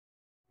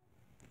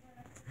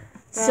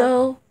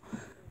So,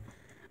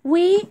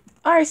 we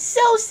are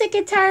so sick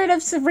and tired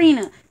of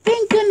Serina.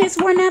 Thank goodness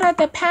we're not at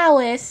the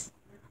palace.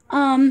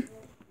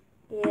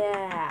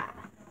 Yeah.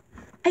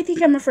 I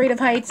think I'm afraid of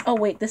heights. Oh,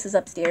 wait, this is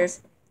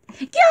upstairs.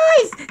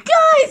 Guys!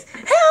 Guys!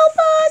 Help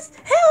us!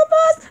 Help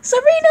us!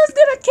 Serena's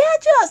gonna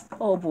catch us!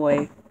 Oh,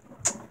 boy.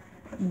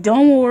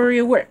 Don't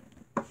worry,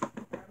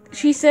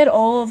 she said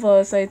all of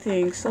us, I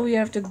think, so we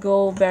have to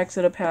go back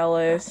to the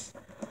palace.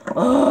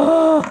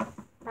 Ugh!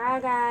 Bye,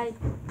 guys.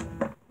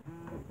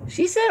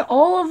 She said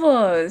all of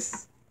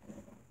us.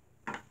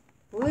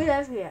 We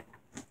live here.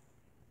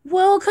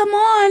 Well, come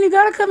on, you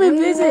gotta come and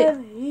visit.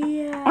 Live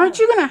here. Aren't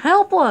you gonna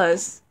help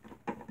us?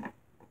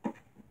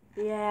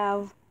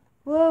 Yeah,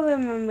 we'll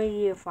remember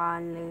you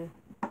finally.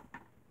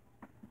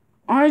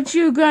 Aren't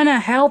you gonna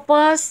help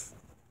us?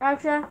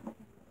 Actually,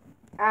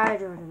 I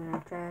don't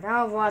even care.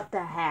 Oh, what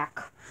the heck?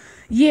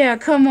 Yeah,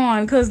 come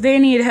on, cause they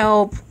need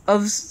help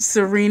of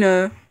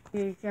Serina.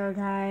 You're so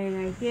tired.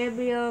 I can't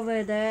be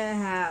over their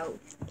house.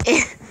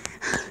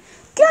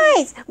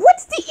 Guys,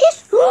 what's the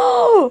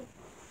issue?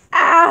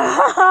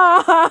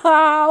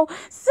 Ow!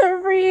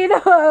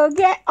 Serena,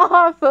 get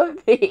off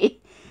of me.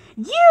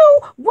 You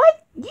went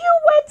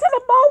to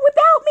the mall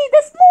without me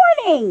this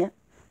morning.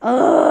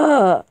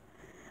 Ugh.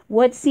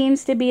 What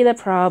seems to be the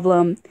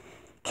problem?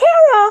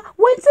 Kara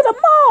went to the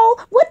mall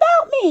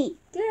without me.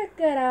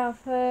 Get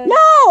off her.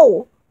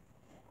 No.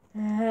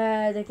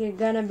 There's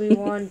gonna be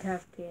one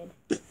tough kid.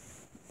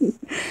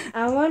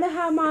 I wonder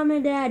how Mom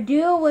and Dad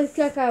deal with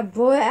such a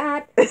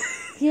brat.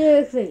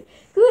 Seriously.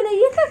 Guna,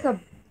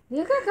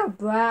 you're like a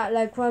brat,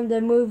 like from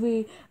the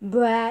movie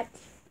Brat.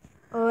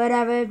 Or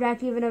whatever, if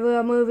that's even a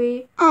real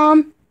movie.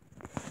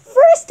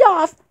 First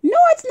off, no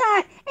it's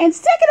not. And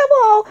second of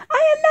all,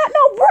 I am not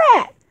no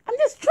brat. I'm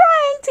just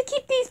trying to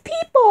keep these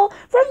people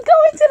from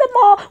going to the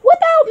mall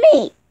without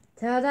me.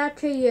 Tell that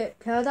to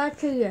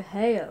your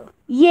hair.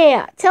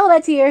 Yeah, tell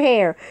that to your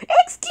hair.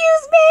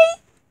 Excuse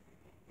me?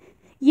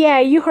 Yeah,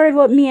 you heard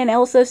what me and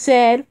Elsa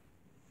said.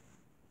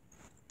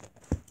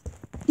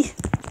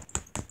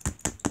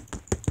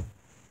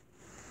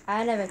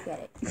 I never get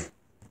it.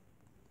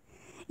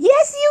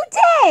 Yes, you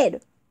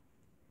did.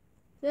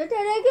 You're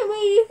telling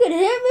me you could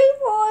hit me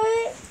for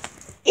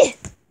it?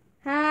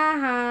 Ha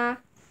ha.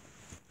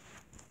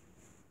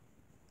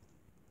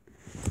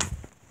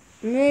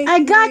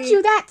 I got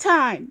you that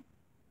time.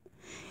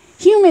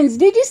 Humans,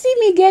 did you see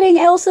me getting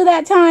Elsa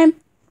that time?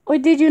 Or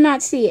did you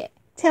not see it?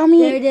 Tell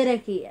me. They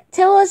didn't see it.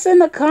 Tell us in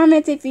the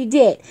comments if you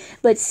did.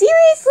 But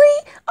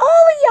seriously, all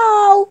of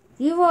y'all.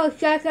 You're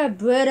like a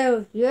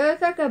brittle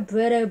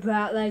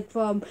brat, like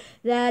from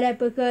that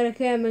episode of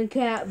Cameron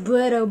Cat,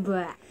 Brittle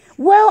Brat.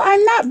 Well,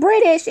 I'm not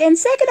British, and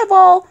second of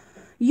all,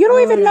 you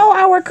don't even know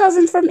our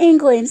cousins from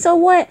England. So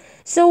what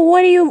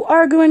are you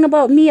arguing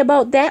about me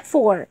about that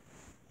for?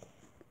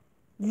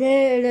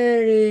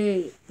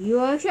 Literally,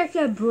 you're such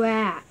a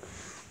brat.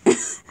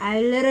 I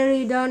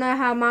literally don't know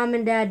how Mom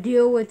and Dad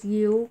deal with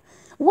you.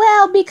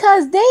 Well,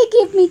 because they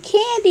give me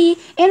candy,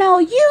 and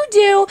all you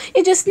do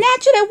is just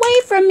snatch it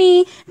away from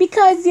me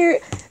because you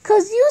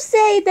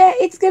say that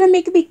it's gonna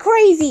make me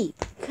crazy.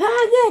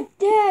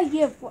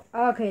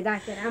 Okay,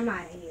 that's it. I'm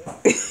out of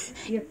here.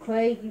 You're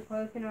crazy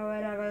person or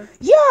whatever.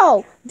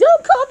 Yo,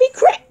 don't call me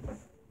crazy.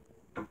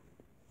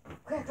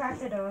 Quick, lock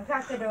the door.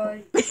 Lock the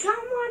door.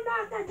 Someone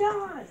lock the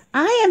door.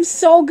 I am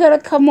so gonna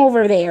come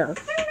over there.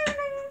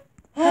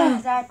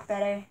 That's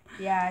better.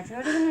 Yeah, it's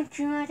really gonna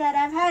too much that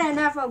I've had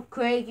enough of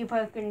crazy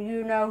person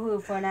you know who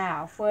for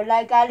now. For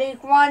like at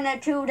least 1 or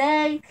 2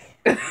 days.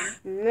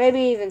 Maybe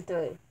even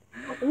 3.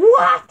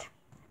 What?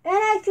 And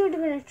I should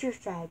have been a true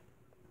side.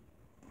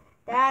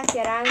 That's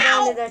it, I'm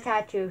going to the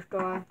tattoo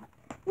store.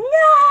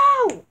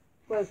 No!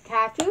 Well,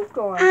 tattoo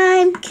store.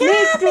 I'm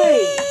coming!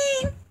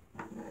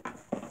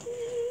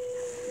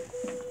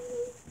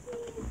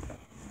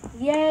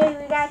 Yay,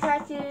 we got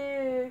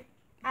tattoos.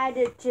 I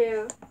did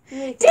too.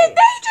 Did they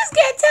just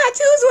get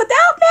tattoos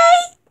without me?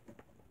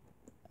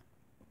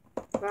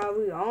 Well,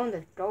 we own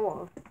the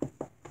store.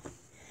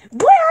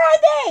 Where are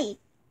they?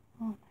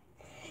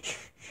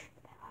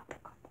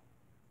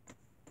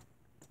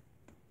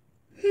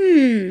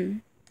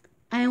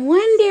 I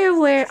wonder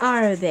where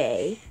are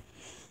they?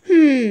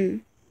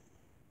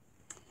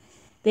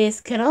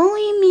 This could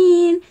only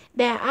mean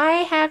that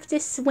I have to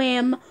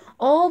swim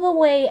all the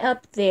way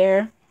up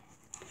there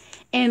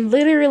and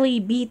literally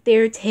beat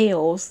their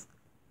tails.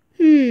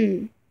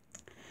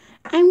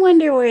 I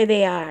wonder where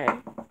they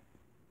are.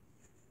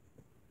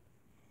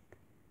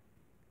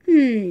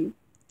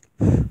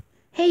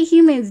 Hey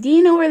humans, do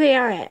you know where they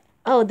are at?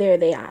 Oh, there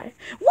they are.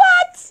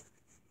 What?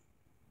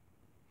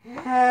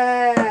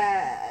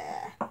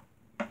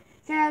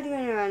 Dad, you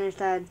don't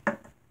understand.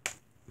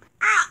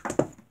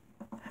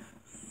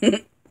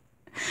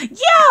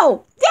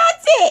 Yo,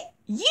 that's it.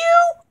 You,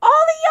 all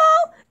of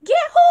y'all, get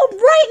home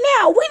right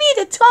now. We need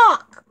to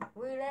talk.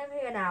 We live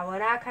here now. We're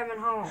not coming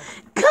home.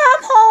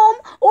 Come home,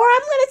 or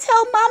I'm going to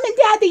tell Mom and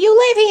Dad that you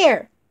live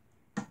here.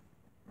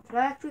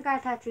 Plus, we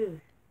got tattoos.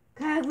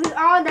 Cause we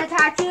on the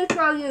tattoo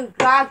show you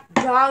drop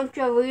down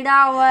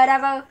Serina or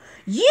whatever.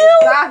 You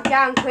drop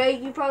down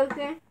crazy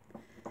person.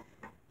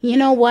 You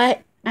know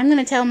what? I'm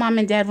gonna tell Mom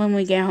and Dad when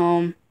we get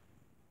home.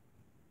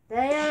 They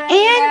already And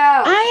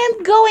know. I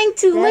am going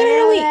to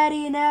literally. They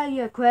already know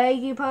you're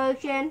crazy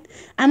person.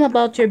 I'm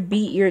about to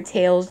beat your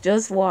tails.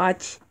 Just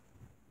watch.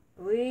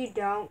 We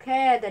don't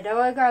care. The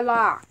doors are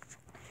locked.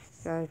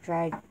 So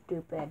try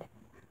stupid.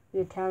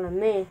 You're telling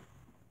me.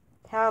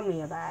 Tell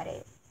me about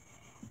it.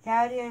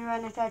 Tell you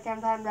when to say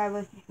sometimes I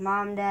wish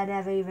Mom and Dad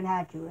never even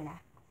had you in it.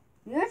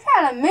 You're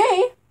telling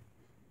me?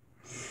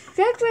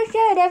 Since we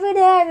said every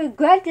day I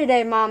regret the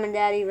day Mom and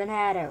Dad even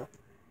had her.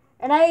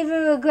 And I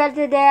even regret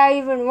the day I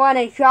even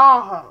wanted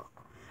saw her.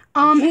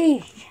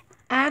 Jeez.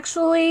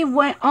 Actually,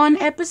 when on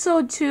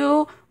episode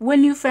 2,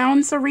 when you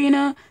found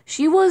Serina,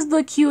 she was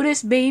the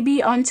cutest baby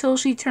until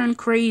she turned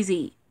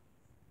crazy.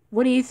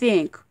 What do you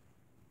think?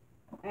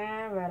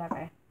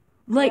 Whatever.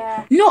 Like,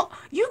 Yeah. no,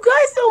 you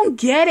guys don't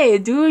get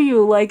it, do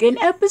you? Like, in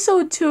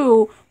episode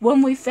 2,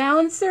 when we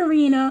found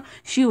Serina,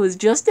 she was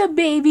just a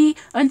baby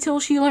until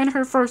she learned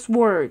her first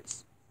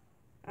words.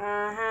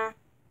 Uh-huh.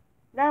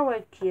 That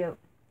was cute.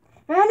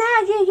 And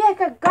now you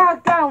get a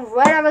goddamn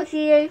whatever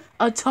she is.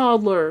 A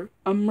toddler.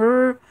 A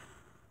mer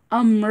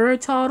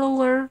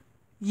toddler?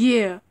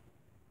 Yeah.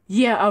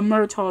 Yeah, a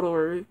mer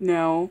toddler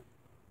now.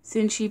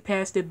 Since she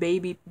passed the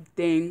baby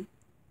thing.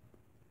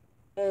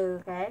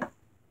 Okay.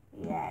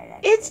 Yeah.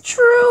 It's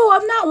true.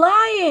 I'm not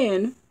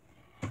lying.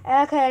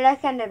 Okay,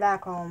 let's send it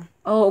back home.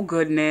 Oh,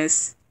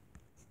 goodness.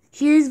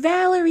 Here's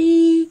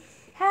Valerie.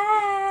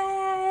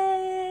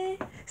 Hi.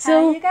 So,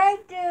 how you guys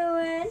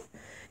doing?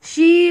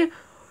 She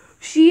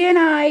and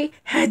I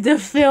had to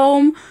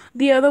film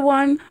the other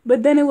one,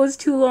 but then it was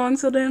too long,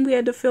 so then we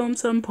had to film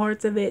some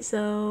parts of it.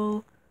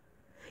 So,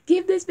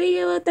 give this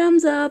video a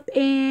thumbs up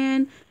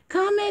and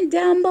comment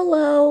down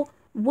below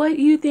what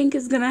you think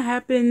is gonna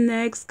happen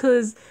next.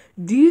 Cause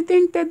do you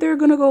think that they're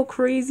gonna go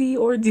crazy,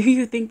 or do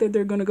you think that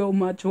they're gonna go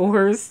much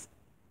worse?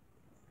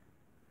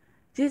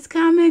 Just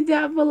comment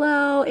down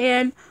below.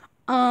 And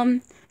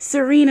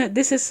Serina,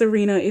 this is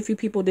Serina, if you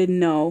people didn't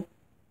know.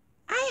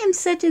 I am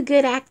such a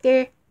good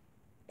actor.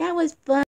 That was fun.